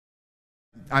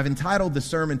I've entitled the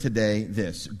sermon today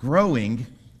this, Growing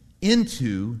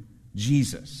into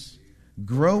Jesus.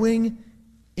 Growing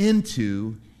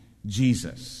into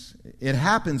Jesus. It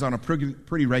happens on a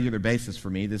pretty regular basis for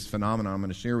me, this phenomenon I'm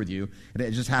going to share with you.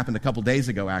 It just happened a couple days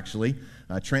ago, actually.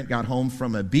 Trent got home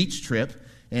from a beach trip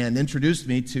and introduced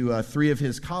me to 3 of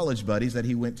his college buddies that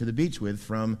he went to the beach with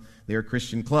from their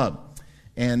Christian club.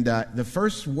 And the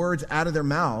first words out of their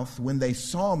mouth when they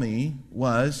saw me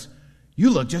was, "You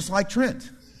look just like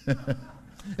Trent."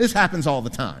 This happens all the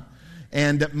time.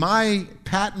 And my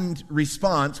patent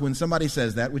response when somebody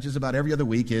says that, which is about every other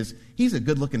week, is, "He's a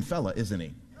good-looking fella, isn't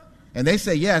he?" And they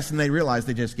say yes, and they realize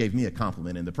they just gave me a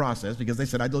compliment in the process because they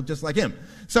said I look just like him.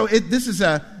 So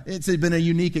it's been a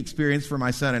unique experience for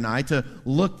my son and I to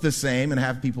look the same and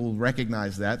have people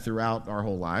recognize that throughout our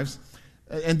whole lives.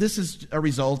 And this is a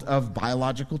result of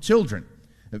biological children.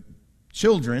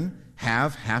 Children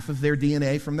have half of their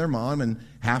DNA from their mom and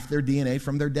half their DNA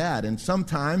from their dad. And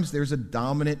sometimes there's a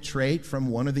dominant trait from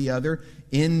one or the other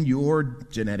in your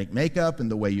genetic makeup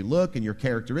and the way you look and your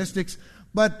characteristics.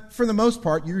 But for the most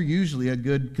part, you're usually a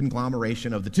good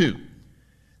conglomeration of the two.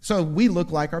 So we look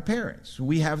like our parents.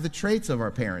 We have the traits of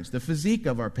our parents, the physique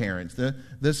of our parents,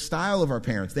 the style of our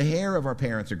parents, the hair of our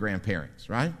parents or grandparents,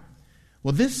 right?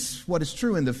 Well, what is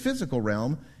true in the physical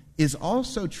realm is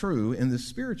also true in the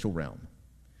spiritual realm.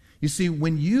 You see,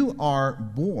 when you are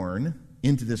born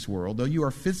into this world, though you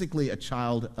are physically a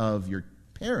child of your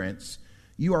parents,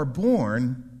 you are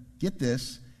born, get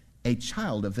this, a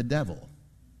child of the devil.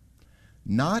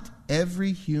 Not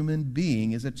every human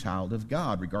being is a child of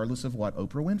God, regardless of what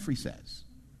Oprah Winfrey says.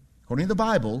 According to the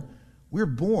Bible, we're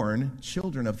born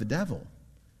children of the devil.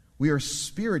 We are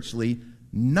spiritually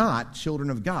not children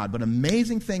of God. But an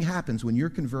amazing thing happens when you're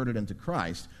converted into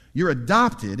Christ. You're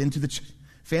adopted into the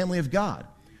family of God.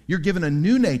 You're given a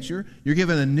new nature. You're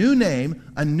given a new name,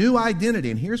 a new identity.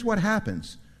 And here's what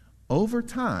happens. Over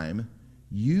time,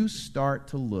 you start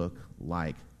to look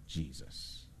like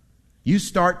Jesus. You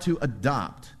start to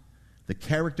adopt the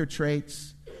character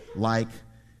traits like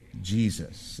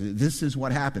Jesus. This is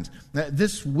what happens. Now,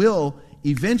 this will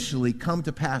eventually come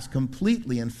to pass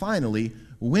completely and finally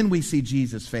when we see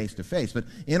Jesus face to face. But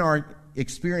in our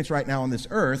experience right now on this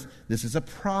earth, this is a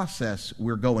process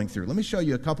we're going through. Let me show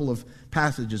you a couple of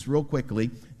passages real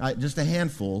quickly, just a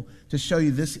handful, to show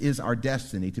you this is our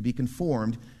destiny, to be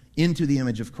conformed into the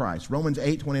image of Christ. Romans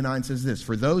 8:29 says this,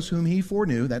 "For those whom he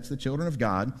foreknew," that's the children of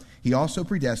God, "he also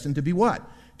predestined to be" what?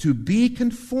 To be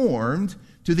conformed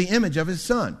to the image of his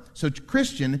Son. So,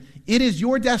 Christian, it is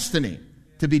your destiny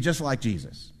to be just like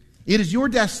Jesus. It is your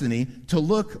destiny to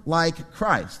look like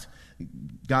Christ.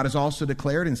 God has also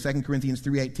declared in 2 Corinthians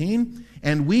 3:18,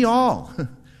 "And we all,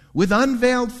 with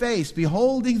unveiled face,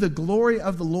 beholding the glory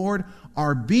of the Lord,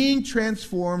 are being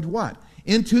transformed," what?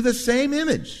 Into the same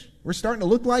image. We're starting to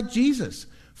look like Jesus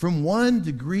from one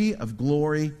degree of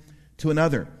glory to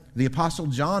another. The Apostle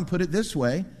John put it this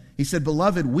way. He said,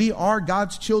 "Beloved, we are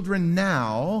God's children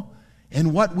now,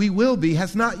 and what we will be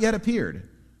has not yet appeared.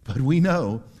 But we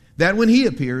know that when he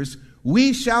appears,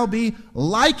 we shall be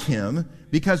like him,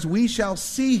 because we shall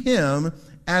see him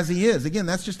as he is." Again,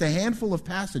 that's just a handful of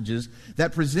passages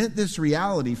that present this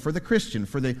reality for the Christian,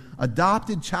 for the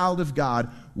adopted child of God.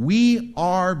 We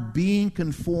are being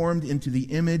conformed into the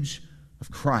image of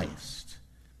Christ.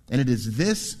 And it is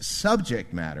this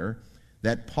subject matter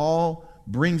that Paul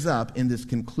brings up in this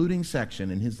concluding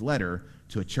section in his letter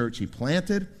to a church he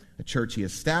planted, a church he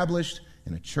established,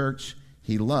 and a church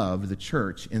he loved, the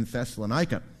church in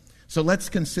Thessalonica. So let's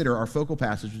consider our focal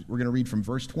passage. We're going to read from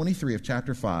verse 23 of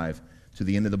chapter 5 to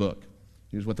the end of the book.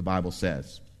 Here's what the Bible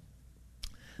says.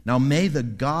 "Now may the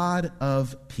God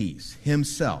of peace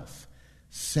himself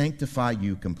sanctify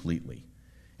you completely,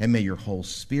 and may your whole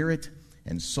spirit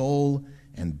and soul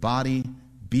and body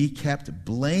be kept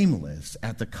blameless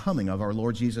at the coming of our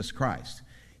Lord Jesus Christ.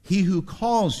 He who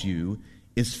calls you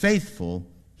is faithful.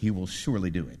 He will surely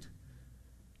do it.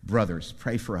 Brothers,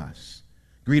 pray for us.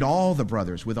 Greet all the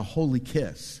brothers with a holy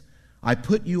kiss. I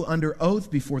put you under oath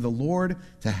before the Lord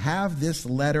to have this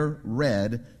letter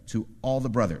read to all the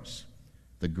brothers.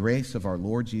 The grace of our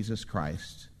Lord Jesus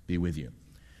Christ be with you."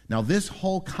 Now, this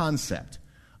whole concept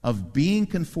of being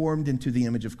conformed into the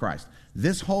image of Christ,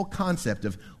 this whole concept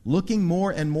of looking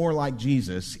more and more like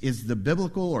Jesus, is the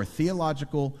biblical or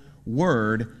theological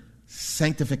word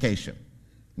sanctification.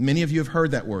 Many of you have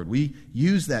heard that word. We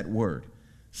use that word,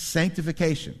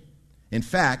 sanctification. In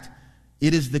fact,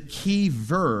 it is the key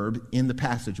verb in the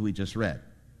passage we just read.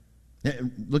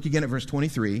 Look again at verse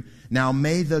 23. "Now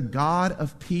may the God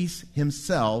of peace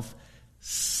himself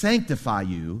sanctify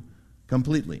you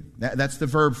completely." That's the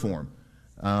verb form.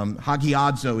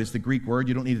 Hagiadzo is the Greek word.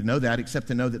 You don't need to know that, except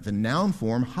to know that the noun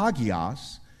form,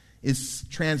 hagios, is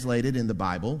translated in the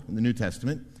Bible, in the New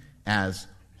Testament, as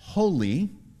holy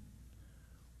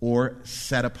or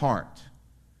set apart.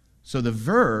 So the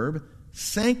verb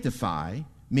sanctify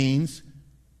means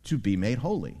to be made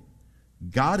holy.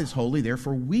 God is holy,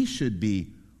 therefore we should be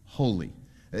holy.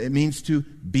 It means to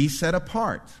be set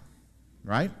apart,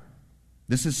 right?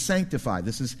 This is sanctified.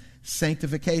 This is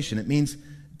sanctification. It means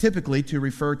typically to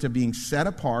refer to being set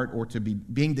apart or to be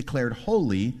being declared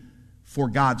holy for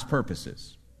God's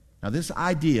purposes. Now, this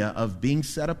idea of being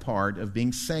set apart, of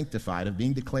being sanctified, of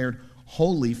being declared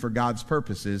holy for God's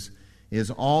purposes is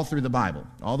all through the Bible,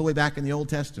 all the way back in the Old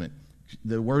Testament.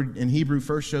 The word in Hebrew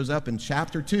first shows up in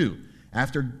chapter 2.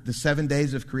 After the 7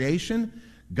 days of creation,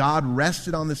 God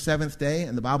rested on the seventh day,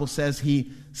 and the Bible says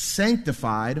he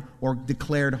sanctified or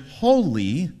declared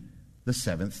holy the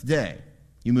seventh day.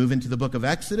 You move into the book of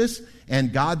Exodus,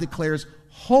 and God declares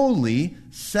holy,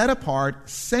 set apart,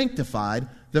 sanctified,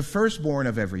 the firstborn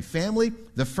of every family,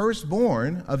 the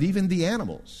firstborn of even the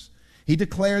animals. He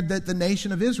declared that the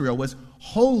nation of Israel was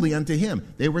holy unto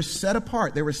him. They were set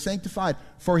apart. They were sanctified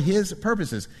for his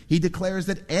purposes. He declares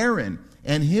that Aaron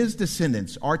and his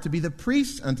descendants are to be the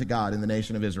priests unto God in the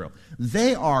nation of Israel.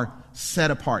 They are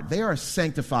set apart. They are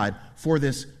sanctified for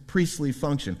this priestly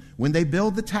function. When they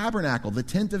build the tabernacle, the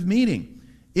tent of meeting,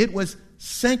 it was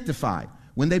sanctified.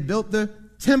 When they built the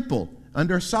temple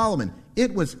under Solomon,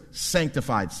 it was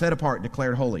sanctified, set apart,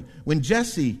 declared holy. When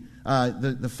Jesse,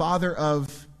 the father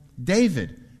of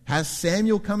David, has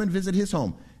Samuel come and visit his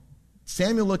home,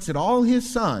 Samuel looks at all his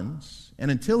sons,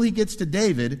 and until he gets to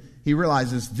David, he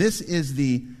realizes this is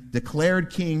the declared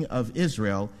king of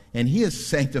Israel, and he is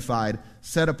sanctified,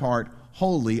 set apart,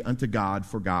 holy unto God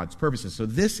for God's purposes. So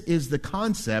this is the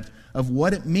concept of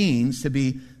what it means to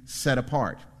be set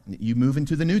apart. You move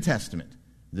into the New Testament,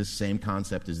 this same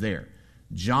concept is there.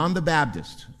 John the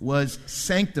Baptist was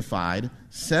sanctified,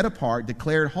 set apart,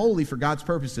 declared holy for God's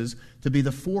purposes to be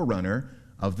the forerunner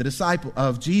of the disciple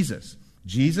of Jesus.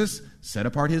 Jesus set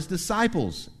apart his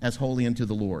disciples as holy unto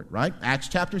the Lord, right? Acts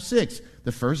chapter 6,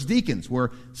 the first deacons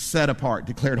were set apart,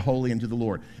 declared holy unto the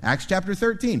Lord. Acts chapter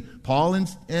 13, Paul and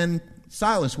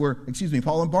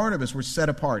Barnabas were set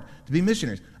apart to be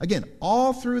missionaries. Again,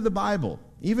 all through the Bible,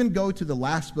 even go to the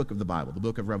last book of the Bible, the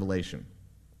book of Revelation.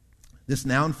 This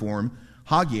noun form,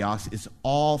 hagios, is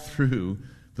all through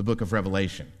the book of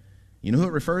Revelation. You know who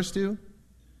it refers to?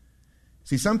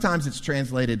 See, sometimes it's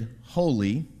translated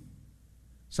holy.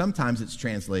 Sometimes it's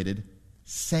translated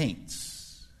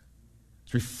saints.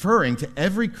 It's referring to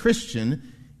every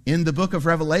Christian in the book of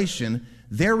Revelation.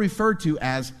 They're referred to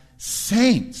as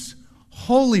saints,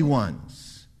 holy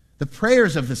ones. The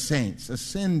prayers of the saints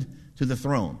ascend to the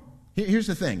throne. Here's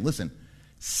the thing. Listen,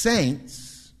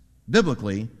 saints,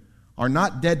 biblically, are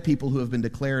not dead people who have been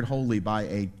declared holy by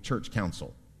a church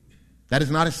council. That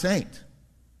is not a saint.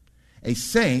 A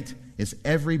saint is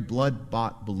every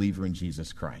blood-bought believer in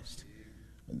Jesus Christ.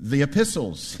 The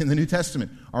epistles in the New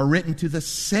Testament are written to the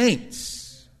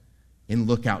saints in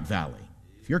Lookout Valley.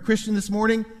 If you're a Christian this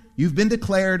morning, you've been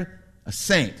declared a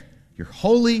saint. You're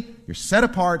holy, you're set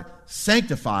apart,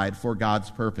 sanctified for God's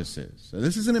purposes. So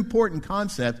this is an important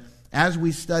concept as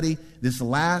we study this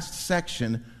last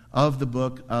section of the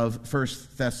book of 1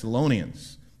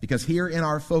 Thessalonians. Because here in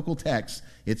our focal text,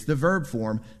 it's the verb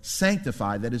form,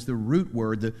 sanctified, that is the root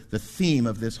word, the theme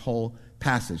of this whole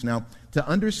passage. Now, to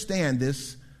understand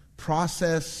this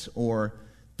process or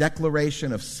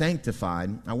declaration of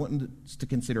sanctified, I want us to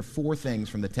consider four things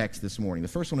from the text this morning. The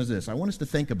first one is this. I want us to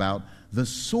think about the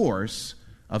source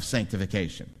of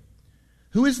sanctification.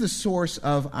 Who is the source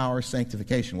of our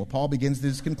sanctification? Well, Paul begins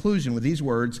this conclusion with these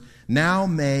words, "Now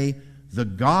may the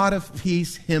God of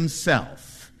peace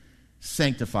himself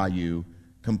sanctify you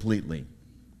completely."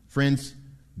 Friends,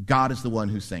 God is the one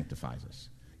who sanctifies us.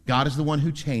 God is the one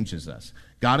who changes us.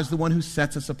 God is the one who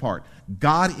sets us apart.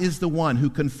 God is the one who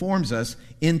conforms us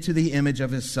into the image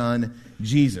of his Son,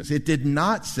 Jesus. It did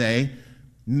not say,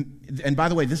 and by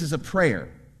the way, this is a prayer.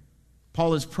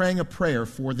 Paul is praying a prayer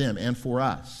for them and for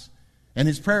us. And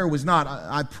his prayer was not,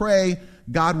 I pray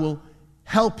God will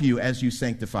help you as you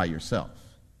sanctify yourself.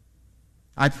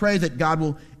 I pray that God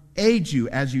will aid you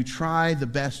as you try the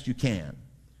best you can.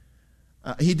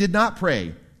 He did not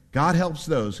pray, God helps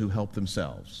those who help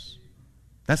themselves.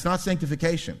 That's not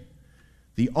sanctification.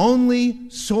 The only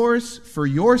source for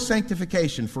your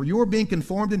sanctification, for your being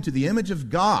conformed into the image of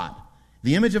God,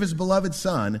 the image of his beloved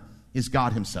Son, is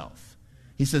God himself.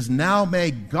 He says, now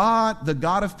may God, the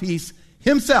God of peace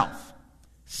himself,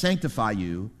 sanctify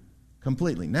you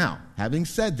completely. Now, having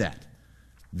said that,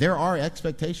 there are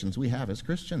expectations we have as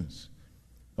Christians.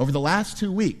 Over the last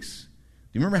 2 weeks,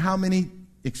 do you remember how many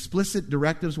explicit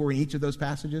directives were in each of those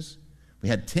passages? We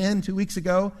had 10 2 weeks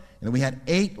ago, and then we had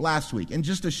 8 last week. In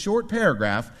just a short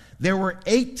paragraph, there were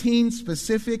 18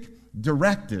 specific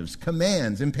directives,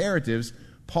 commands, imperatives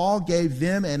Paul gave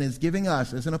them and is giving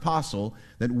us as an apostle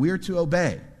that we're to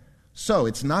obey. So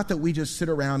it's not that we just sit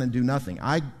around and do nothing.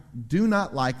 I do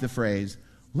not like the phrase,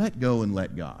 let go and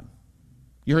let God.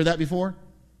 You heard that before?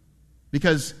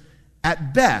 Because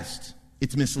at best,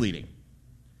 it's misleading.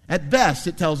 At best,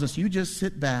 it tells us you just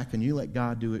sit back and you let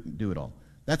God do it all.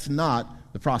 That's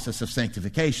not the process of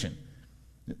sanctification.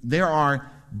 There are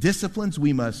disciplines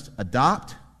we must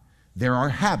adopt. There are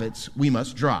habits we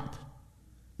must drop.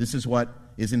 This is what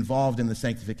is involved in the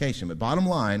sanctification. But bottom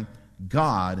line,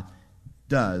 God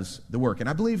does the work. And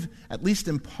I believe, at least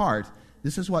in part,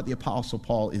 this is what the Apostle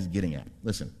Paul is getting at.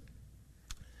 Listen,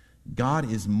 God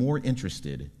is more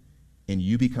interested in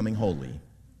you becoming holy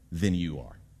than you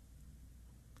are.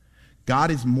 God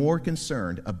is more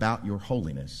concerned about your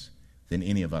holiness than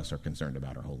any of us are concerned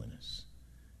about our holiness.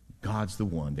 God's the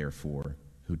one, therefore,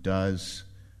 who does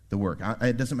the work.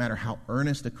 It doesn't matter how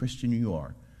earnest a Christian you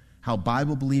are, how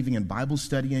Bible-believing and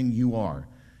Bible-studying you are,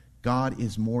 God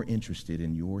is more interested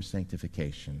in your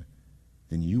sanctification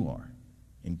than you are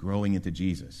in growing into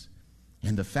Jesus.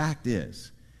 And the fact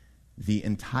is, the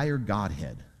entire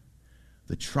Godhead,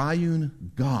 the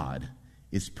triune God,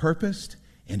 is purposed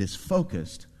and is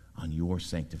focused on your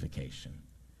sanctification.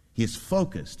 He is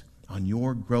focused on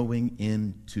your growing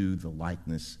into the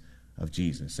likeness of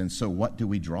Jesus. And so what do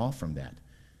we draw from that?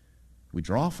 We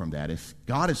draw from that, if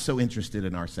God is so interested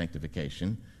in our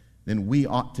sanctification, then we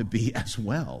ought to be as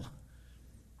well.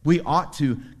 We ought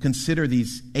to consider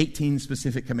these 18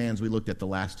 specific commands we looked at the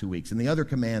last 2 weeks and the other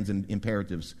commands and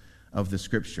imperatives of the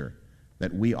Scripture,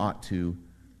 that we ought to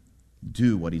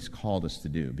do what He's called us to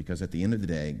do, because at the end of the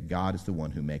day, God is the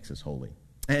one who makes us holy.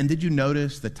 And did you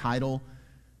notice the title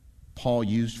Paul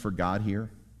used for God here?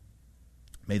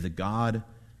 May the God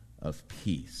of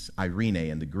peace. Irene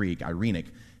in the Greek, Irenic.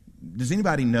 Does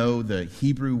anybody know the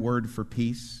Hebrew word for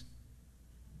peace?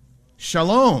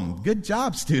 Shalom. Good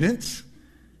job, students.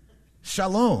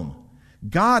 Shalom.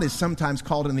 God is sometimes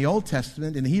called in the Old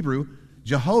Testament, in the Hebrew,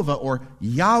 Jehovah or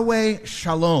Yahweh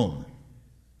Shalom.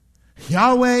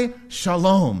 Yahweh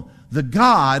Shalom, the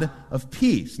God of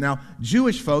peace. Now,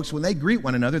 Jewish folks, when they greet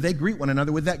one another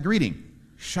with that greeting,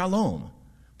 Shalom.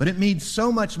 But it means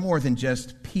so much more than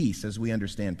just peace as we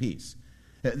understand peace.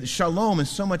 Shalom is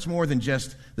so much more than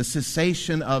just the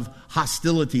cessation of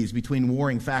hostilities between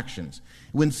warring factions.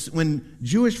 When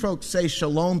Jewish folks say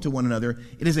shalom to one another,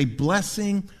 it is a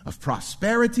blessing of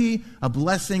prosperity, a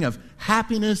blessing of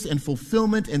happiness and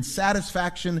fulfillment and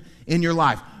satisfaction in your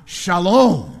life.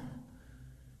 Shalom.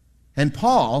 And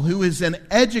Paul, who is an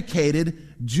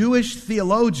educated Jewish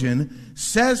theologian,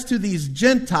 says to these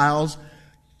Gentiles,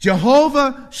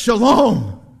 Jehovah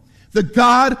Shalom, the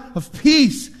God of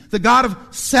peace, the God of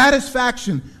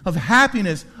satisfaction, of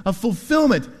happiness, of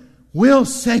fulfillment, will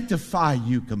sanctify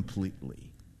you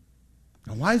completely.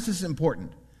 Now, why is this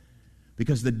important?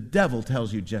 Because the devil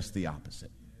tells you just the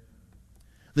opposite.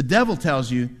 The devil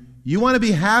tells you, you want to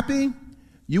be happy,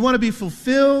 you want to be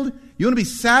fulfilled, you want to be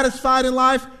satisfied in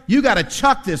life, you got to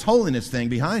chuck this holiness thing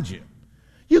behind you.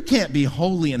 You can't be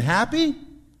holy and happy.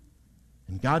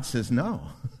 And God says, no.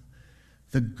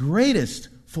 The greatest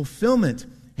fulfillment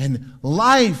and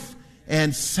life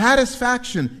and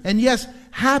satisfaction and, yes,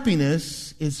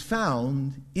 happiness is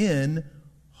found in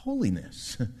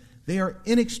holiness. They are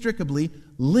inextricably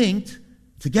linked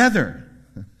together.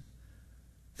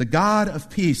 The God of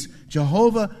peace,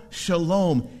 Jehovah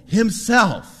Shalom,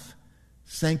 Himself,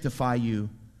 sanctify you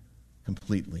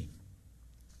completely.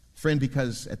 Friend,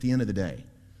 because at the end of the day,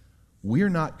 we're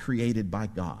not created by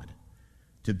God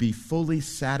to be fully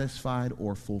satisfied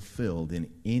or fulfilled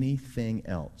in anything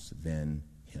else than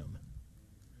Him.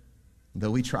 Though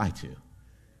we try to.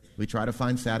 We try to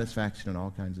find satisfaction in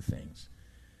all kinds of things.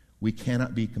 We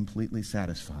cannot be completely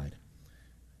satisfied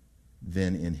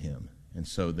than in Him. And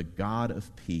so the God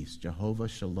of peace, Jehovah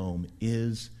Shalom,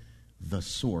 is the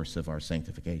source of our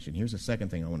sanctification. Here's the second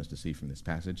thing I want us to see from this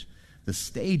passage. The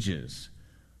stages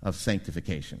of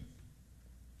sanctification.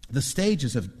 The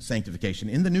stages of sanctification.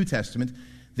 In the New Testament,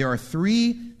 there are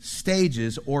 3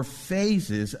 stages or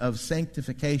phases of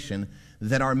sanctification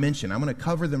that are mentioned. I'm going to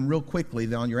cover them real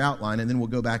quickly on your outline, and then we'll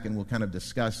go back and we'll kind of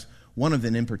discuss one of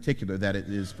them in particular that it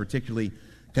is particularly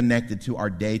connected to our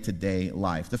day-to-day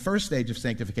life. The first stage of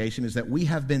sanctification is that we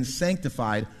have been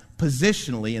sanctified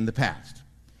positionally in the past.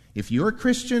 If you're a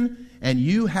Christian and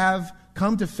you have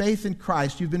come to faith in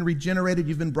Christ, you've been regenerated,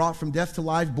 you've been brought from death to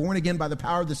life, born again by the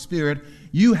power of the Spirit,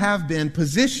 you have been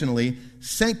positionally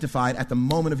sanctified at the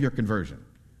moment of your conversion.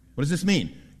 What does this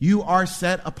mean? You are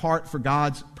set apart for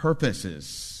God's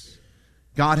purposes.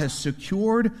 God has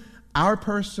secured our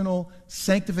personal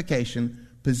sanctification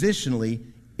positionally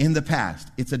in the past.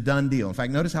 It's a done deal. In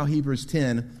fact, notice how Hebrews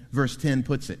 10, verse 10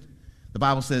 puts it. The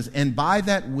Bible says, and by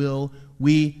that will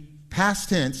we, past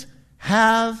tense,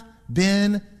 have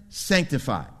been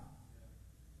sanctified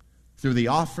through the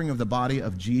offering of the body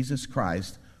of Jesus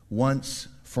Christ once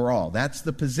for all. That's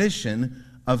the position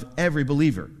of every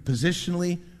believer.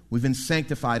 Positionally, we've been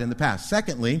sanctified in the past.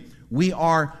 Secondly, we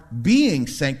are being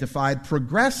sanctified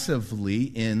progressively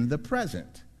in the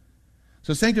present.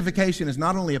 So sanctification is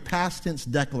not only a past tense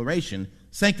declaration,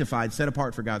 sanctified, set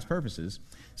apart for God's purposes.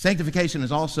 Sanctification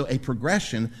is also a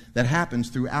progression that happens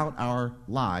throughout our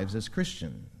lives as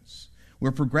Christians.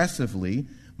 We're progressively,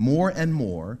 more and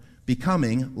more,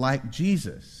 becoming like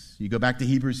Jesus. You go back to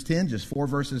Hebrews 10, just 4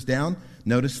 verses down,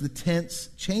 notice the tense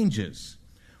changes.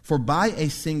 For by a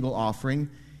single offering,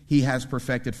 he has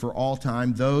perfected for all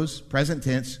time those, present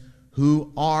tense,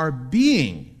 who are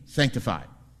being sanctified.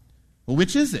 Well,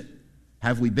 which is it?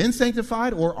 Have we been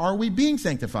sanctified or are we being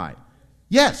sanctified?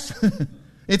 Yes,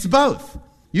 it's both.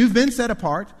 You've been set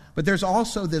apart, but there's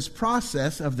also this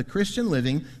process of the Christian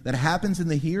living that happens in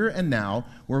the here and now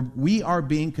where we are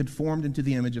being conformed into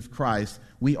the image of Christ.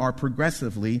 We are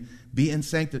progressively being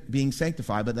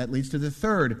sanctified, but that leads to the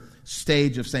third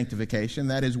stage of sanctification.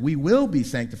 That is, we will be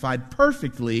sanctified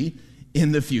perfectly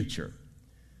in the future.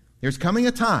 There's coming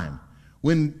a time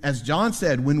when, as John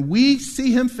said, when we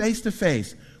see him face to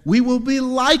face, we will be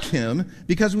like him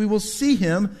because we will see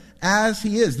him as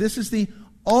he is. This is the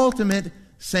ultimate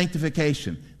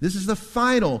sanctification. This is the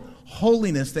final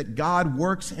holiness that God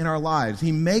works in our lives.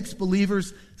 He makes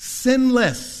believers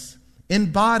sinless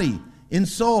in body, in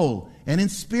soul, and in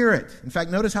spirit. In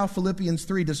fact, notice how Philippians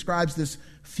 3 describes this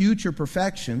future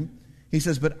perfection. He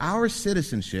says, but our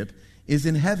citizenship is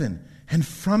in heaven, and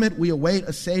from it we await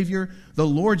a Savior, the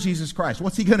Lord Jesus Christ.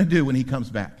 What's he going to do when he comes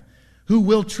back? Who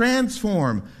will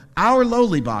transform our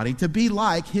lowly body to be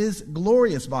like his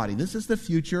glorious body. This is the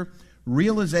future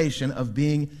realization of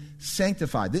being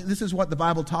sanctified. This is what the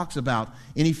Bible talks about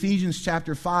in Ephesians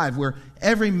chapter 5, where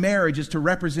every marriage is to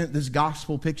represent this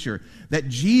gospel picture, that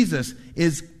Jesus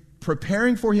is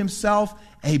preparing for himself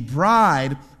a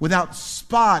bride without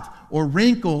spot or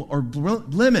wrinkle or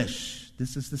blemish.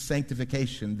 This is the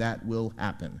sanctification that will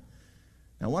happen.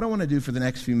 Now, what I want to do for the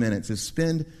next few minutes is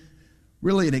spend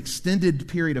really an extended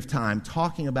period of time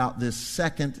talking about this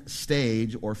second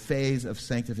stage or phase of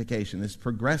sanctification, this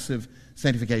progressive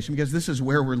sanctification, because this is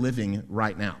where we're living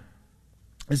right now.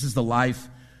 This is the life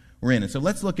we're in. And so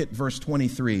let's look at verse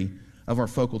 23 of our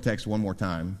focal text one more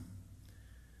time.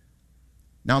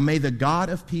 Now may the God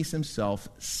of peace himself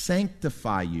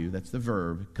sanctify you, that's the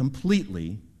verb,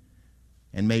 completely,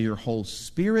 and may your whole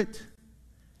spirit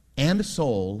and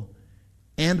soul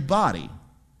and body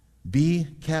be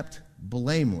kept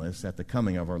blameless at the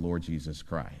coming of our Lord Jesus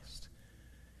Christ.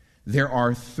 There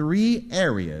are 3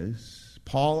 areas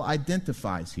Paul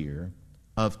identifies here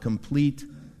of complete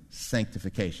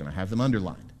sanctification. I have them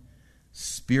underlined.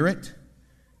 Spirit,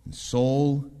 and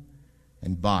soul,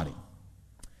 and body.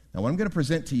 Now, what I'm going to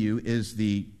present to you is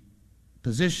the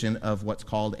position of what's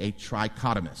called a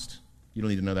trichotomist. You don't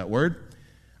need to know that word.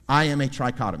 I am a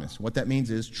trichotomist. What that means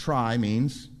is tri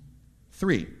means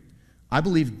 3. I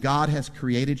believe God has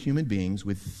created human beings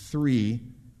with 3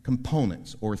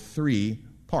 components or 3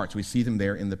 parts. We see them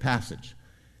there in the passage.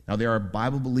 Now, there are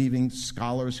Bible-believing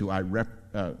scholars who I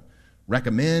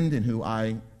recommend and who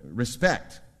I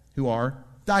respect, who are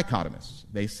dichotomists.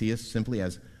 They see us simply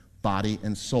as body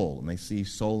and soul, and they see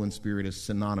soul and spirit as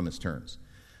synonymous terms.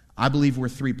 I believe we're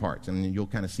 3 parts, and you'll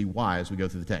kind of see why as we go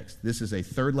through the text. This is a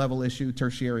third-level issue,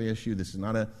 tertiary issue. This is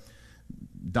not a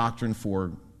doctrine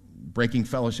for breaking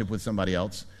fellowship with somebody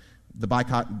else. The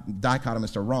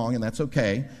dichotomists are wrong, and that's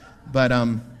okay. But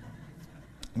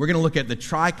we're going to look at the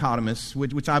trichotomists,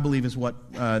 which I believe is what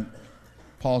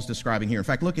Paul's describing here. In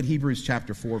fact, look at Hebrews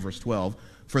chapter 4, verse 12.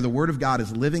 For the word of God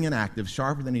is living and active,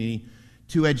 sharper than any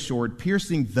two-edged sword,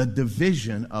 piercing the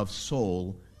division of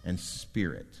soul and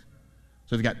spirit.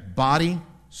 So we've got body,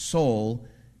 soul,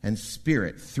 and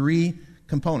spirit. 3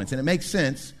 components. And it makes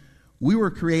sense. We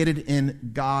were created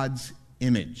in God's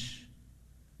image.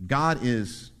 God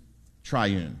is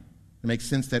triune. It makes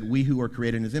sense that we who are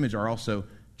created in his image are also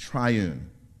triune.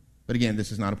 But again,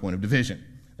 this is not a point of division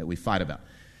that we fight about.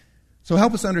 So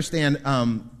help us understand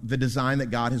the design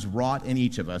that God has wrought in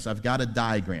each of us. I've got a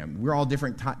diagram. We're all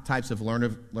different types of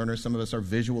learners. Some of us are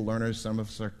visual learners. Some of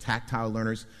us are tactile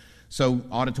learners. So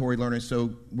auditory learners.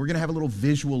 So we're going to have a little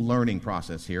visual learning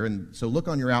process here. And so look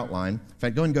on your outline. In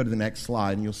fact, go and go to the next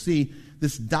slide, and you'll see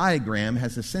this diagram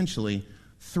has essentially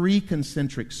 3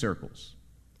 concentric circles.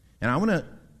 And I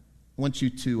want you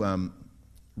to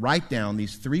write down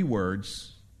these 3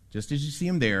 words, just as you see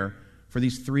them there, for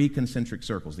these 3 concentric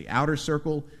circles. The outer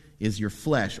circle is your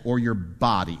flesh or your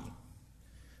body.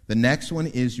 The next one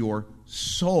is your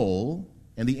soul,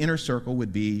 and the inner circle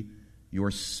would be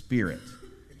your spirit.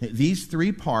 These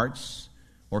 3 parts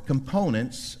or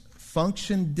components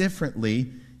function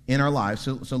differently in our lives,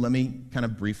 so let me kind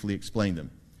of briefly explain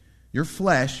them. Your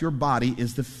flesh, your body,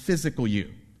 is the physical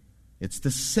you. It's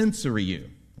the sensory you.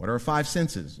 What are our 5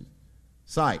 senses?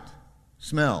 Sight,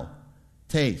 smell,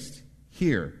 taste,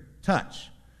 hear, touch.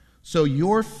 So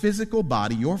your physical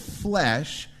body, your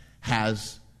flesh,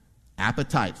 has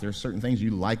appetites. There are certain things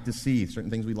you like to see,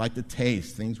 certain things we like to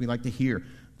taste, things we like to hear,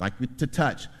 like to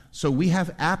touch. So we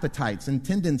have appetites and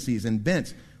tendencies and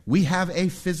bents. We have a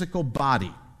physical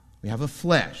body. We have a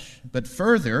flesh. But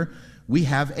further, we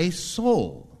have a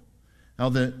soul. Now,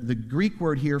 the Greek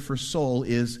word here for soul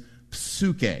is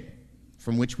psyche,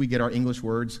 from which we get our English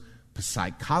words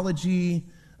psychology,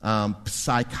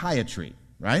 psychiatry,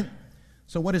 right?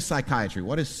 So what is psychiatry?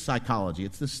 What is psychology?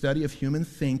 It's the study of human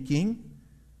thinking,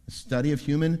 the study of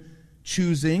human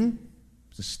choosing,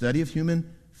 it's the study of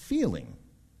human feeling.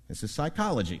 This is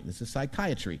psychology. This is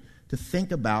psychiatry. To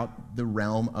think about the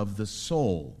realm of the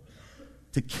soul,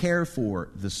 to care for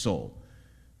the soul.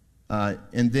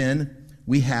 And then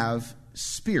we have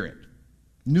spirit,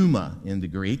 pneuma in the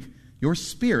Greek. Your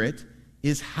spirit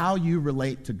is how you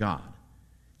relate to God.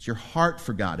 It's your heart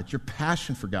for God. It's your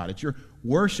passion for God. It's your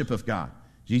worship of God.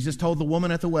 Jesus told the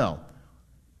woman at the well,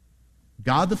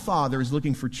 God the Father is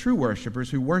looking for true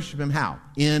worshipers who worship Him how?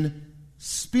 In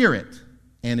spirit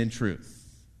and in truth.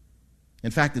 In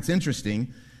fact, it's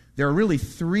interesting. There are really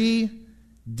 3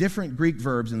 different Greek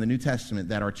verbs in the New Testament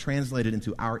that are translated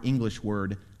into our English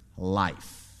word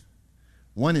life.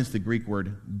 One is the Greek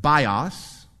word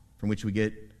bios, from which we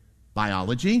get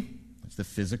biology. That's the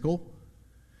physical.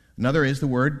 Another is the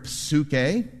word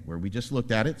psyche, where we just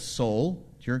looked at it, soul.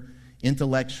 It's your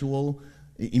intellectual,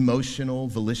 emotional,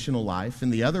 volitional life.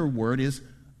 And the other word is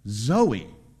Zoe.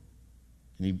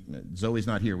 Zoe's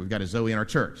not here. We've got a Zoe in our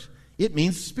church. It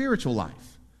means spiritual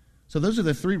life. So those are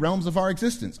the 3 realms of our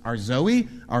existence. Our Zoe,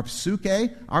 our psyche,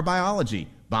 our biology.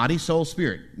 Body, soul,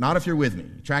 spirit. Not if you're with me.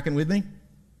 You tracking with me?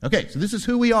 Okay, so this is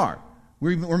who we are.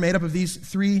 We're made up of these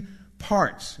 3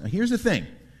 parts. Now here's the thing.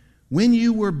 When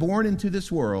you were born into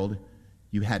this world,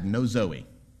 you had no Zoe.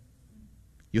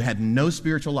 You had no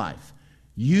spiritual life.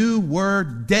 You were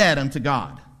dead unto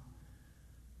God.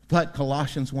 But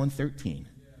Colossians 1:13,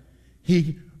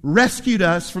 He rescued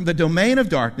us from the domain of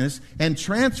darkness and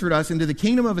transferred us into the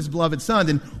kingdom of His beloved Son.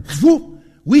 And whoop,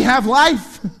 we have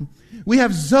life. We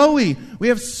have Zoe. We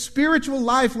have spiritual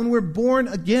life when we're born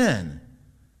again.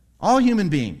 All human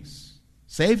beings,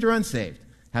 saved or unsaved,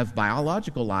 have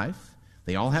biological life.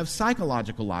 They all have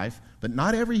psychological life, but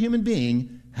not every human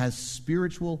being has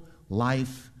spiritual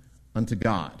life unto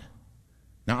God.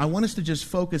 Now, I want us to just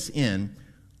focus in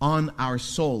on our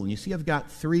soul. And you see I've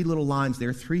got 3 little lines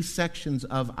there, 3 sections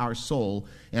of our soul.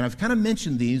 And I've kind of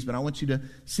mentioned these, but I want you to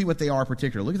see what they are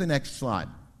particularly. Look at the next slide.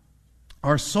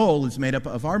 Our soul is made up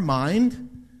of our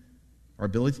mind, our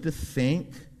ability to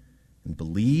think and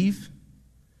believe.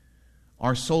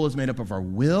 Our soul is made up of our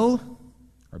will,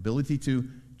 our ability to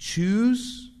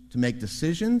choose, to make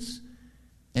decisions.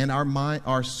 And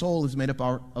our soul is made up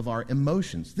of our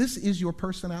emotions. This is your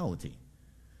personality.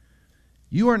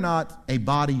 You are not a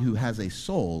body who has a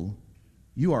soul.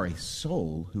 You are a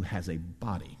soul who has a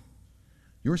body.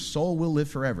 Your soul will live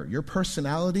forever. Your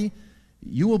personality,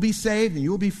 you will be saved and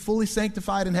you will be fully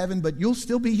sanctified in heaven, but you'll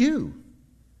still be you.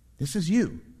 This is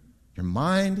you. Your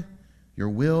mind, your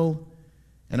will,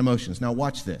 and emotions. Now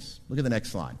watch this. Look at the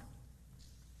next slide.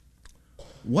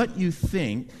 What you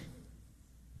think,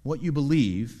 what you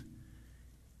believe,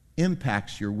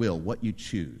 impacts your will, what you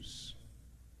choose.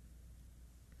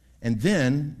 And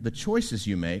then the choices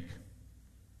you make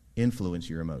influence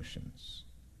your emotions.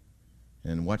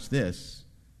 And watch this.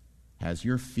 Has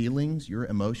your feelings, your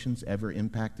emotions ever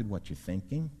impacted what you're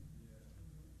thinking?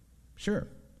 Sure.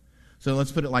 So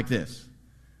let's put it like this.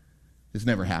 This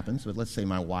never happens, but let's say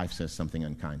my wife says something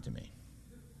unkind to me.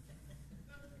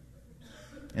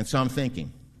 And so I'm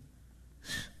thinking,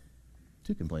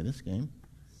 2 can play this game.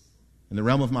 In the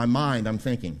realm of my mind, I'm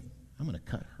thinking, I'm going to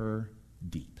cut her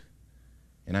deep.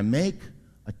 And I make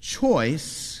a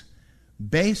choice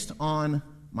based on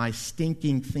my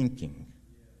stinking thinking.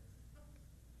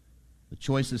 The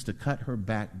choice is to cut her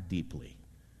back deeply.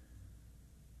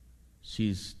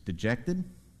 She's dejected.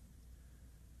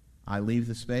 I leave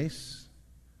the space.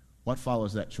 What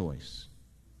follows that choice?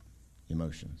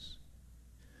 Emotions.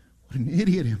 What an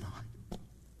idiot am I?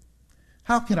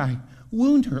 How could I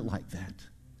wound her like that?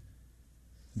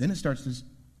 Then it starts to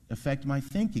affect my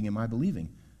thinking and my believing.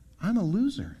 I'm a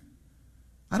loser.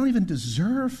 I don't even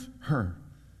deserve her.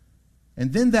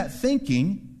 And then that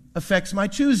thinking affects my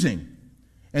choosing.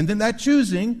 And then that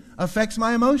choosing affects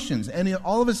my emotions. And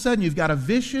all of a sudden, you've got a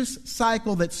vicious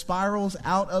cycle that spirals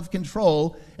out of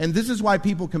control. And this is why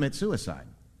people commit suicide.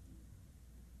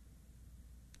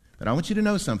 But I want you to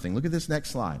know something. Look at this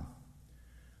next slide.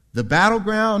 The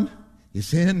battleground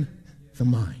is in the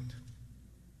mind.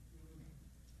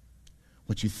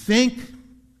 What you think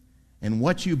and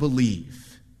what you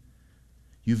believe.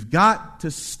 You've got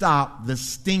to stop the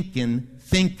stinking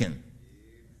thinking.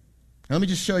 Now, let me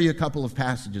just show you a couple of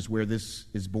passages where this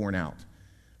is borne out.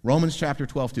 Romans chapter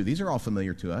 12:2. These are all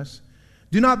familiar to us.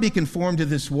 Do not be conformed to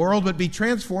this world, but be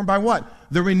transformed by what?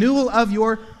 The renewal of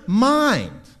your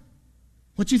mind.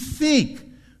 What you think,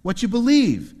 what you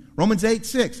believe. Romans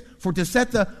 8:6. For to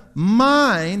set the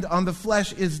mind on the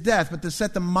flesh is death, but to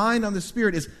set the mind on the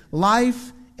Spirit is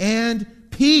life and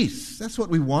peace. That's what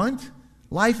we want.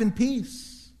 Life and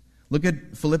peace. Look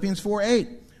at Philippians 4:8.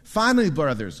 Finally,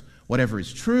 brothers, whatever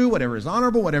is true, whatever is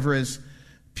honorable, whatever is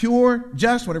pure,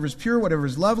 just, whatever is pure, whatever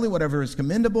is lovely, whatever is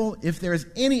commendable, if there is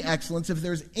any excellence, if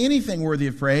there is anything worthy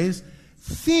of praise,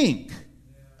 think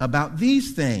about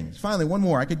these things. Finally, one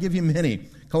more. I could give you many.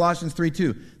 Colossians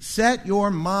 3:2. Set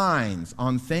your minds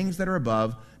on things that are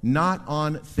above, not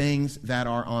on things that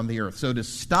are on the earth. So to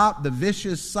stop the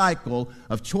vicious cycle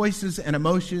of choices and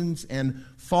emotions and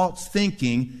false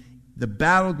thinking, the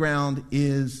battleground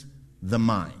is the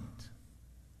mind.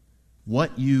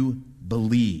 What you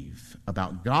believe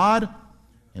about God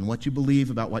and what you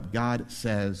believe about what God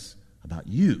says about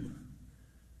you,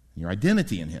 your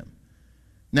identity in Him.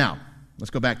 Now,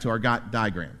 let's go back to our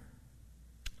diagram.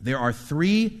 There are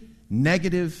three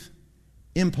negative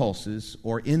impulses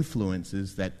or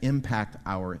influences that impact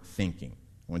our thinking.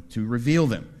 I want to reveal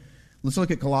them. Let's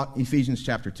look at Ephesians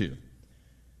chapter 2.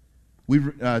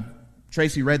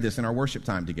 Tracy read this in our worship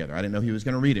time together. I didn't know he was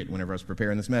going to read it whenever I was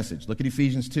preparing this message. Look at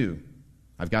Ephesians 2.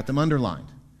 I've got them underlined.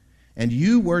 And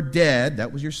you were dead.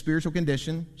 That was your spiritual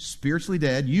condition. Spiritually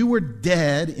dead. You were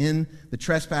dead in the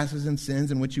trespasses and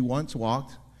sins in which you once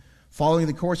walked, following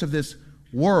the course of this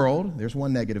world. There's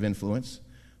one negative influence.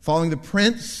 Following the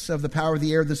prince of the power of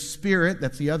the air, the Spirit.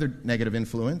 That's the other negative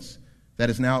influence that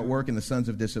is now at work in the sons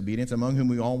of disobedience, among whom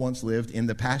we all once lived in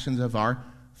the passions of our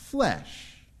flesh.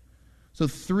 So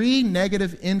three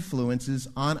negative influences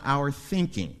on our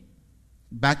thinking.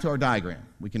 Back to our diagram.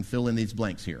 We can fill in these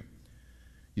blanks here.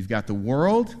 You've got the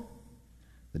world,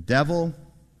 the devil,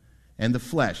 and the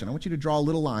flesh. And I want you to draw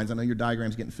little lines. I know your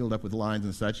diagram's getting filled up with lines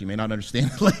and such. You may not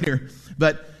understand it later.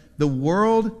 But the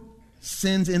world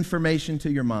sends information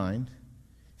to your mind.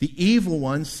 The evil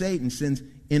one, Satan, sends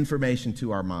information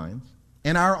to our minds.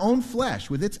 And our own flesh,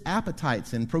 with its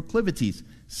appetites and proclivities,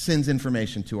 sends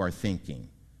information to our thinking.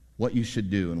 What you should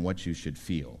do and what you should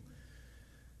feel.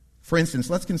 For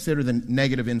instance, let's consider the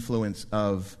negative influence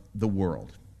of the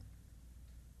world.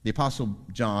 The Apostle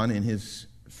John, in his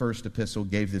first epistle,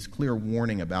 gave this clear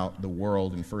warning about the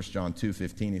world in 1 John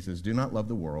 2:15. He says, do not love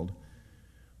the world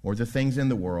or the things in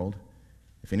the world.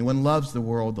 If anyone loves the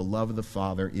world, the love of the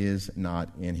Father is not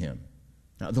in him.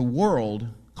 Now, the world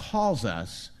calls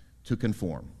us to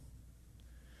conform.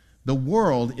 The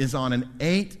world is on an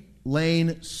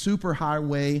 8-lane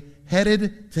superhighway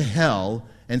headed to hell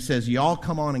and says, y'all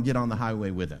come on and get on the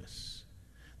highway with us.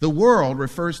 The world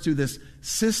refers to this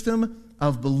system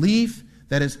of belief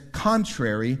that is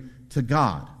contrary to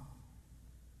God.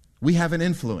 We have an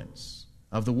influence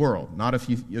of the world, not if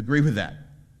you agree with that.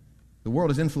 The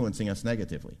world is influencing us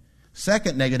negatively.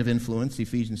 Second negative influence,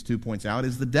 Ephesians 2 points out,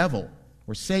 is the devil,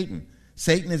 or Satan.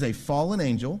 Satan is a fallen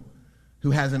angel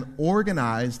who has an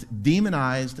organized,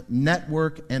 demonized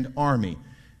network and army.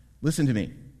 Listen to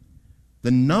me.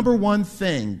 The number one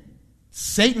thing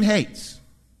Satan hates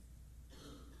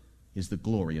is the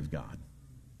glory of God.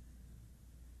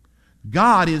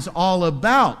 God is all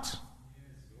about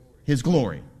His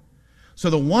glory.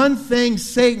 So the one thing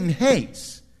Satan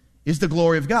hates is the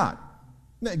glory of God.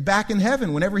 Back in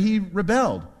heaven, whenever he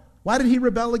rebelled, why did he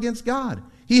rebel against God?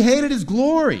 He hated His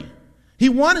glory. He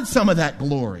wanted some of that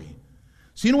glory.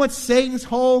 So you know what Satan's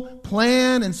whole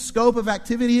plan and scope of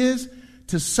activity is?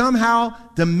 to somehow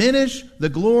diminish the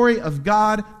glory of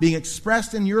God being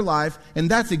expressed in your life, and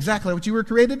that's exactly what you were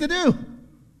created to do.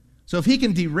 So if he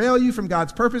can derail you from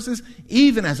God's purposes,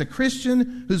 even as a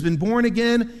Christian who's been born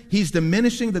again, he's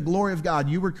diminishing the glory of God.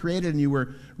 You were created and you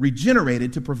were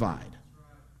regenerated to provide.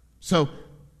 So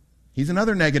he's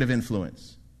another negative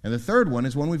influence. And the third one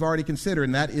is one we've already considered,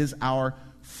 and that is our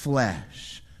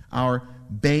flesh, our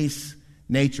base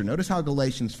nature. Notice how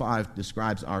Galatians 5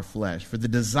 describes our flesh. For the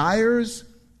desires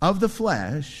of the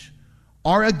flesh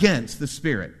are against the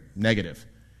Spirit, negative.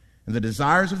 And the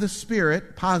desires of the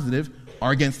Spirit, positive,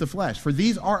 are against the flesh. For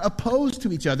these are opposed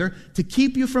to each other to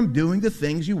keep you from doing the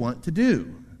things you want to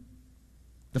do.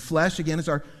 The flesh, again, is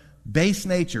our base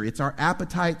nature. It's our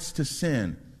appetites to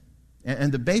sin.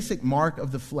 And the basic mark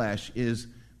of the flesh is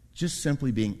just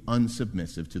simply being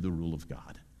unsubmissive to the rule of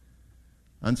God.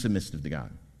 Unsubmissive to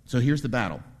God. So here's the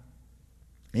battle.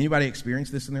 Anybody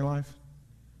experience this in their life?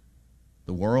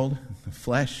 The world, the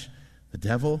flesh, the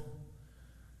devil,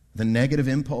 the negative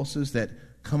impulses that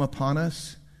come upon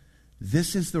us.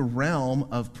 This is the realm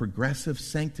of progressive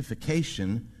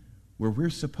sanctification where we're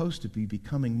supposed to be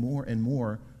becoming more and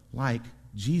more like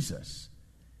Jesus.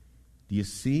 Do you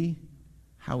see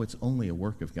how it's only a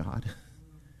work of God?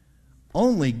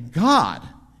 Only God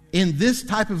in this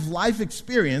type of life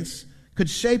experience could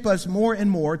shape us more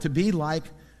and more to be like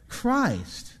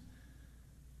Christ.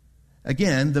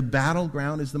 Again, the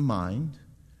battleground is the mind,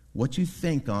 what you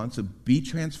think on. So be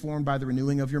transformed by the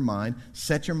renewing of your mind.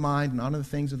 Set your mind not on the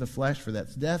things of the flesh, for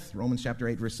that's death. Romans chapter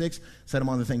 8, verse 6. Set them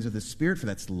on the things of the Spirit, for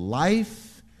that's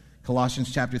life.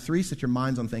 Colossians chapter 3, set your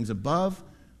minds on things above,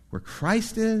 where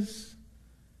Christ is.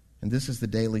 And this is the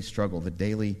daily struggle, the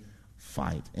daily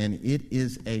fight. And it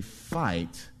is a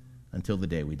fight until the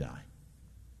day we die.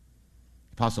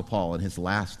 Apostle Paul, in his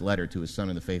last letter to his son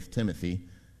in the faith, Timothy,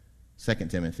 2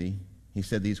 Timothy, he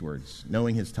said these words,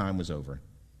 knowing his time was over.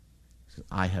 He said,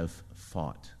 I have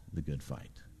fought the good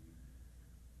fight.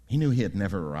 He knew he had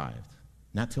never arrived,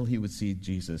 not till he would see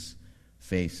Jesus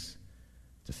face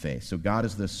to face. So God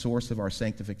is the source of our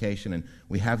sanctification, and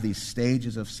we have these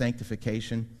stages of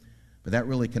sanctification, but that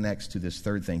really connects to this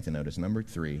third thing to notice. Number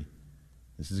 3,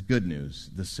 this is good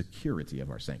news, the security of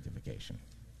our sanctification.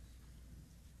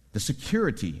 The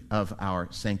security of our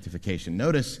sanctification.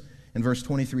 Notice in verse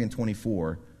 23 and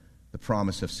 24, the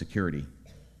promise of security.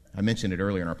 I mentioned it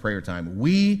earlier in our prayer time.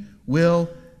 We will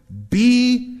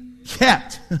be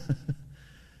kept.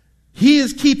 He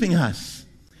is keeping us.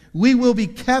 We will be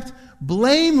kept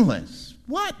blameless.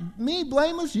 What? Me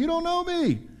blameless? You don't know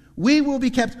me. We will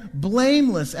be kept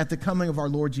blameless at the coming of our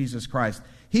Lord Jesus Christ.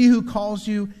 He who calls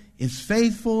you is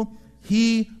faithful.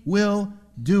 He will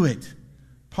do it.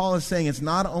 Paul is saying it's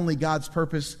not only God's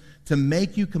purpose to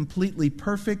make you completely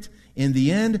perfect in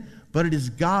the end, but it is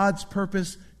God's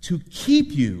purpose to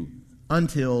keep you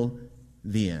until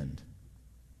the end.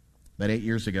 About 8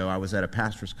 years ago, I was at a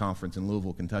pastor's conference in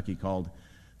Louisville, Kentucky called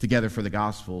Together for the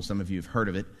Gospel. Some of you have heard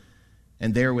of it.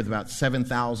 And there with about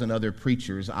 7,000 other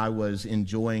preachers, I was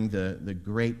enjoying the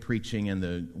great preaching and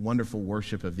the wonderful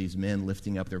worship of these men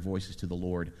lifting up their voices to the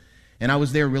Lord. And I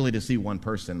was there really to see one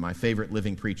person, my favorite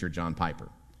living preacher, John Piper.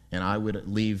 And I would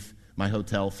leave my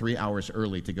hotel 3 hours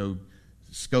early to go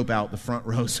scope out the front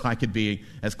row so I could be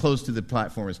as close to the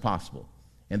platform as possible.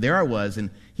 And there I was,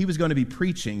 and he was going to be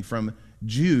preaching from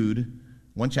Jude,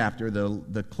 one chapter,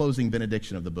 the closing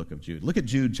benediction of the book of Jude. Look at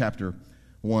Jude chapter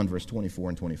 1, verse 24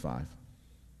 and 25.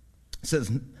 It says,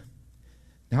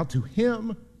 now to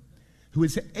him who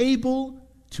is able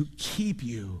to keep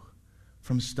you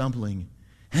from stumbling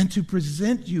and to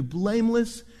present you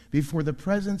blameless before the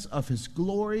presence of his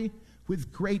glory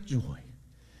with great joy.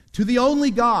 To the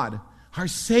only God, our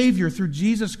Savior, through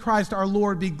Jesus Christ our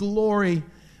Lord, be glory,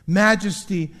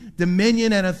 majesty,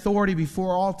 dominion, and authority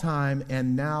before all time,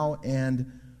 and now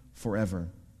and forever.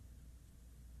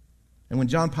 And when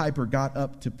John Piper got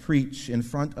up to preach in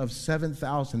front of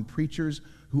 7,000 preachers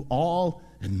who all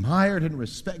admired and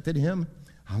respected him,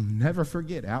 I'll never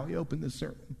forget how he opened this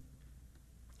sermon.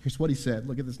 Here's what he said.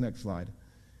 Look at this next slide.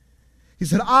 He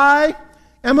said, I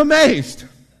am amazed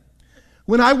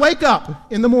when I wake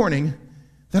up in the morning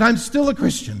that I'm still a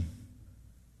Christian.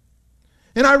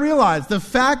 And I realize the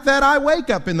fact that I wake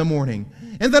up in the morning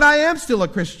and that I am still a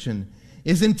Christian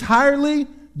is entirely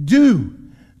due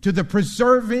to the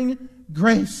preserving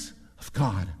grace of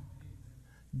God.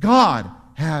 God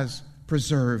has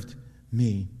preserved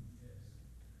me.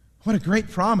 What a great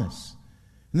promise.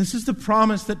 And this is the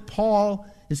promise that Paul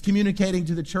is communicating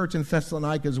to the church in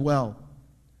Thessalonica as well.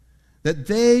 That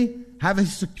they have a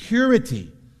security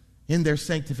in their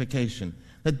sanctification.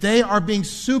 That they are being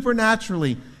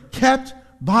supernaturally kept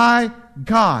by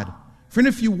God Friend,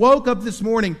 if you woke up this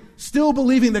morning still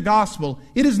believing the gospel,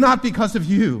 it is not because of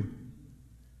you.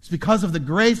 It's because of the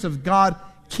grace of God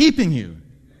keeping you.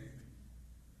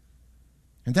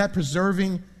 And that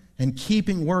preserving and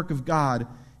keeping work of God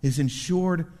is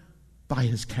ensured by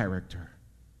His character.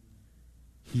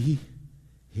 He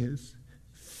is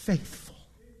faithful.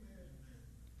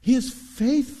 He is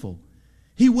faithful.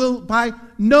 He will by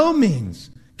no means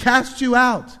cast you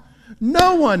out.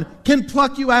 No one can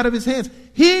pluck you out of His hands.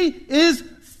 He is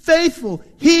faithful.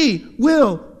 He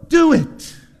will do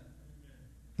it.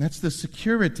 That's the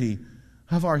security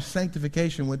of our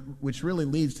sanctification, which really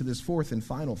leads to this fourth and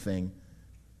final thing,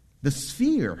 the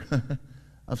sphere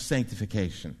of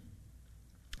sanctification.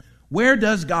 Where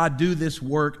does God do this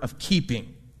work of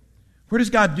keeping? Where does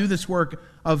God do this work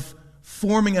of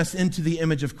forming us into the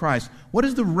image of Christ? What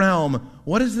is the realm?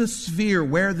 What is the sphere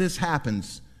where this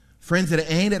happens? Friends, it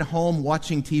ain't at home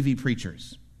watching TV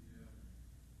preachers.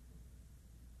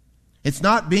 It's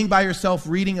not being by yourself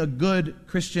reading a good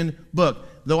Christian book,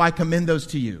 though I commend those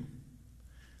to you.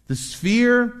 The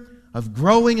sphere of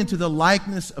growing into the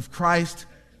likeness of Christ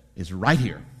is right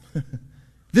here.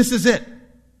 This is it.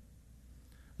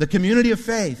 The community of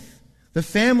faith, the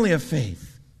family of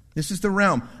faith. This is the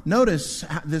realm. Notice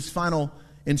this final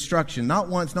instruction. Not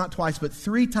once, not twice, but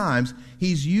 3 times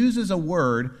he uses a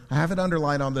word, I have it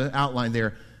underlined on the outline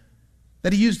there,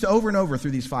 that he used over and over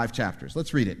through these 5 chapters.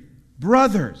 Let's read it.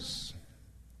 Brothers,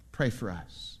 pray for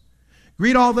us.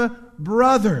 Greet all the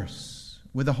brothers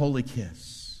with a holy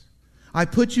kiss. I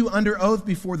put you under oath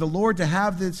before the Lord to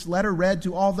have this letter read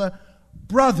to all the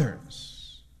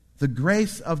brothers. The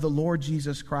grace of the Lord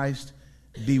Jesus Christ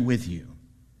be with you.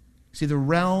 See, the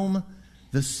realm,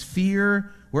 the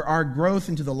sphere where our growth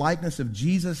into the likeness of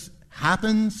Jesus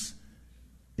happens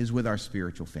is with our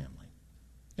spiritual family.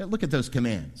 Yeah, look at those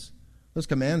commands. Those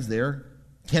commands there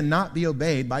cannot be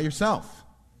obeyed by yourself.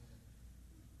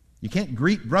 You can't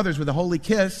greet brothers with a holy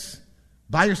kiss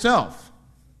by yourself.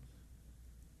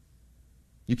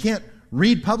 You can't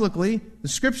read publicly the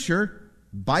Scripture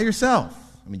by yourself.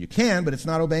 I mean, you can, but it's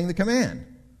not obeying the command.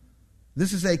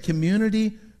 This is a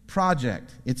community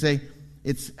project.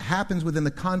 It happens within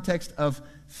the context of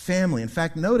family. In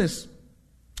fact, notice,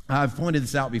 I've pointed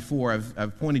this out before.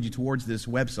 I've pointed you towards this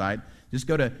website. Just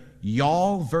go to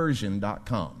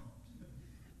y'allversion.com.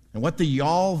 And what the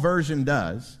y'all version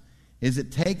does is it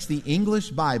takes the English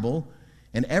Bible,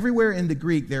 and everywhere in the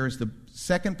Greek there is the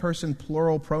second person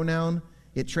plural pronoun.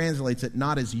 It translates it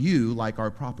not as you, like our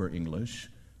proper English,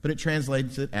 but it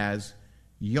translates it as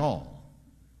y'all.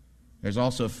 There's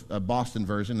also a Boston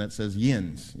version that says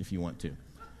yins, if you want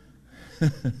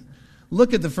to.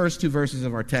 Look at the first 2 verses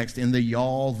of our text in the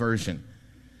y'all version.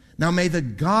 Now may the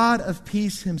God of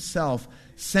peace himself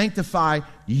sanctify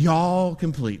y'all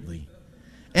completely.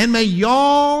 And may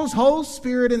y'all's whole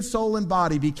spirit and soul and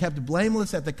body be kept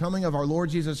blameless at the coming of our Lord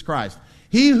Jesus Christ.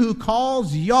 He who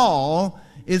calls y'all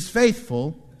is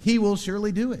faithful. He will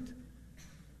surely do it.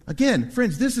 Again,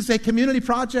 friends, this is a community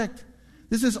project.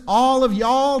 This is all of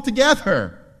y'all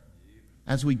together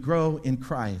as we grow in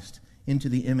Christ into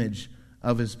the image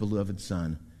of his beloved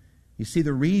Son. You see,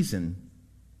 the reason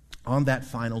on that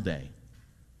final day,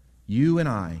 you and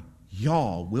I,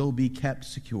 y'all, will be kept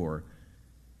secure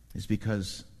is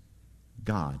because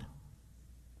God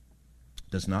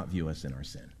does not view us in our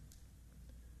sin.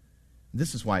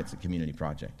 This is why it's a community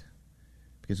project.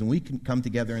 Because when we can come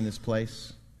together in this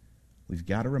place, we've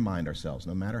got to remind ourselves,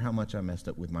 no matter how much I messed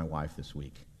up with my wife this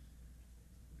week,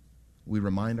 we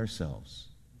remind ourselves,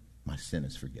 my sin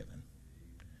is forgiven.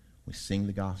 We sing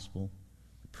the gospel,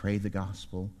 we pray the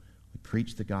gospel, we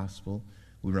preach the gospel.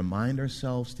 We remind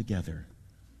ourselves together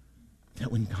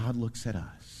that when God looks at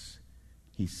us,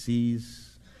 he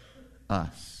sees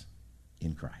us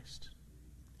in Christ.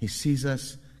 He sees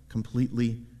us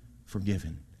completely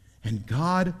forgiven. And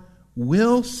God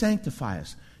will sanctify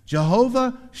us.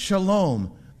 Jehovah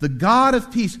Shalom, the God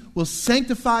of peace, will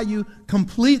sanctify you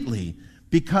completely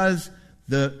because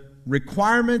the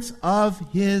requirements of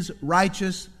his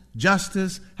righteous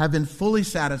justice have been fully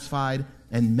satisfied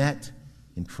and met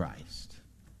in Christ.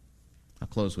 I'll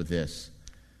close with this.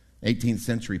 18th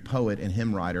century poet and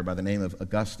hymn writer by the name of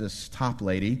Augustus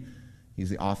Toplady. He's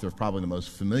the author of probably the most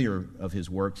familiar of his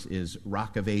works is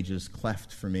Rock of Ages,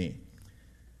 Cleft for Me.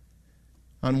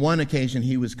 On one occasion,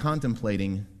 he was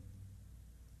contemplating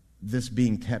this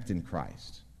being kept in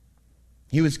Christ.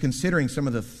 He was considering some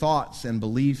of the thoughts and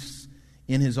beliefs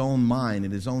in his own mind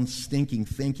and his own stinking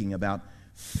thinking about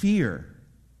fear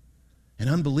and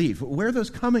unbelief. Where are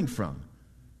those coming from?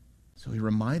 So he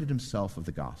reminded himself of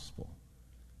the gospel.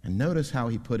 And notice how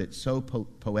he put it so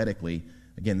poetically.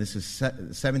 Again, this is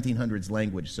 1700s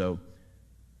language, so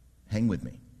Hang with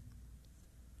me.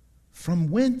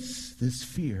 From whence this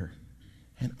fear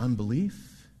and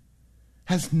unbelief?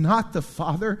 Has not the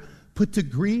Father put to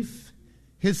grief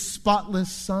his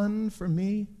spotless Son for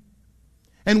me?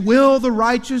 And will the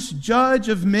righteous judge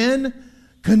of men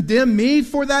condemn me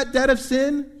for that debt of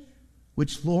sin,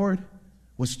 which, Lord,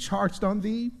 was charged on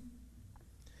thee?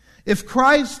 If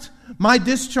Christ my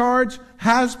discharge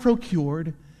has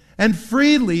procured, and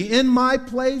freely in my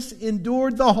place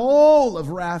endured the whole of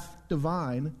wrath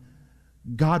divine,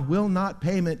 God will not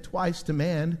payment twice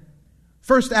demand,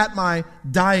 first at my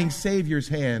dying Savior's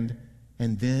hand,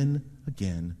 and then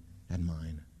again at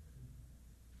mine.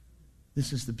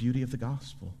 This is the beauty of the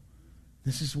gospel.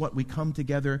 This is what we come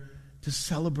together to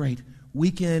celebrate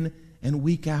week in and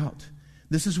week out.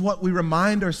 This is what we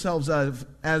remind ourselves of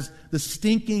as the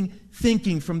stinking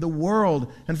thinking from the world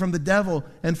and from the devil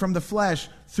and from the flesh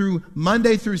through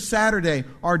Monday through Saturday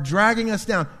are dragging us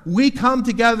down. We come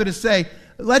together to say,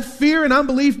 let fear and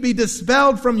unbelief be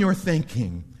dispelled from your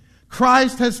thinking.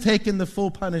 Christ has taken the full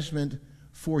punishment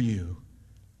for you.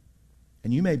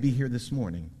 And you may be here this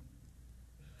morning.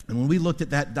 And when we looked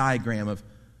at that diagram of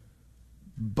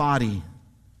body,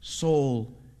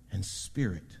 soul, and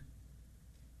spirit,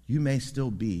 you may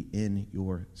still be in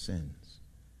your sins.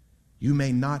 You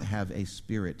may not have a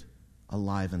spirit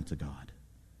alive unto God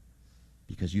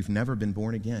because you've never been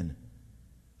born again.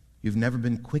 You've never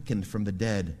been quickened from the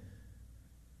dead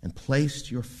and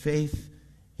placed your faith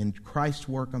in Christ's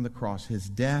work on the cross, his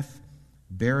death,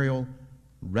 burial,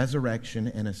 resurrection,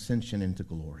 and ascension into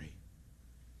glory.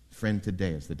 Friend,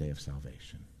 today is the day of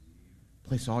salvation.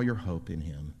 Place all your hope in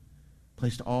him.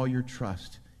 Place all your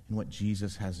trust in what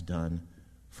Jesus has done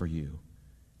for you,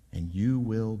 and you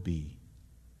will be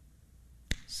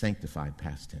sanctified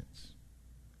past tense,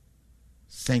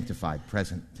 sanctified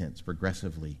present tense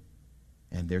progressively,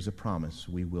 and there's a promise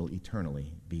we will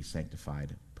eternally be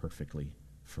sanctified perfectly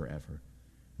forever.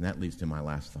 And that leads to my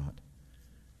last thought.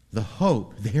 The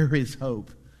hope, there is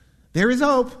hope. There is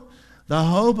hope. The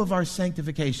hope of our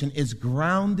sanctification is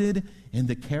grounded in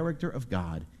the character of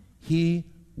God. He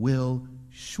will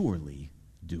surely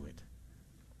do it.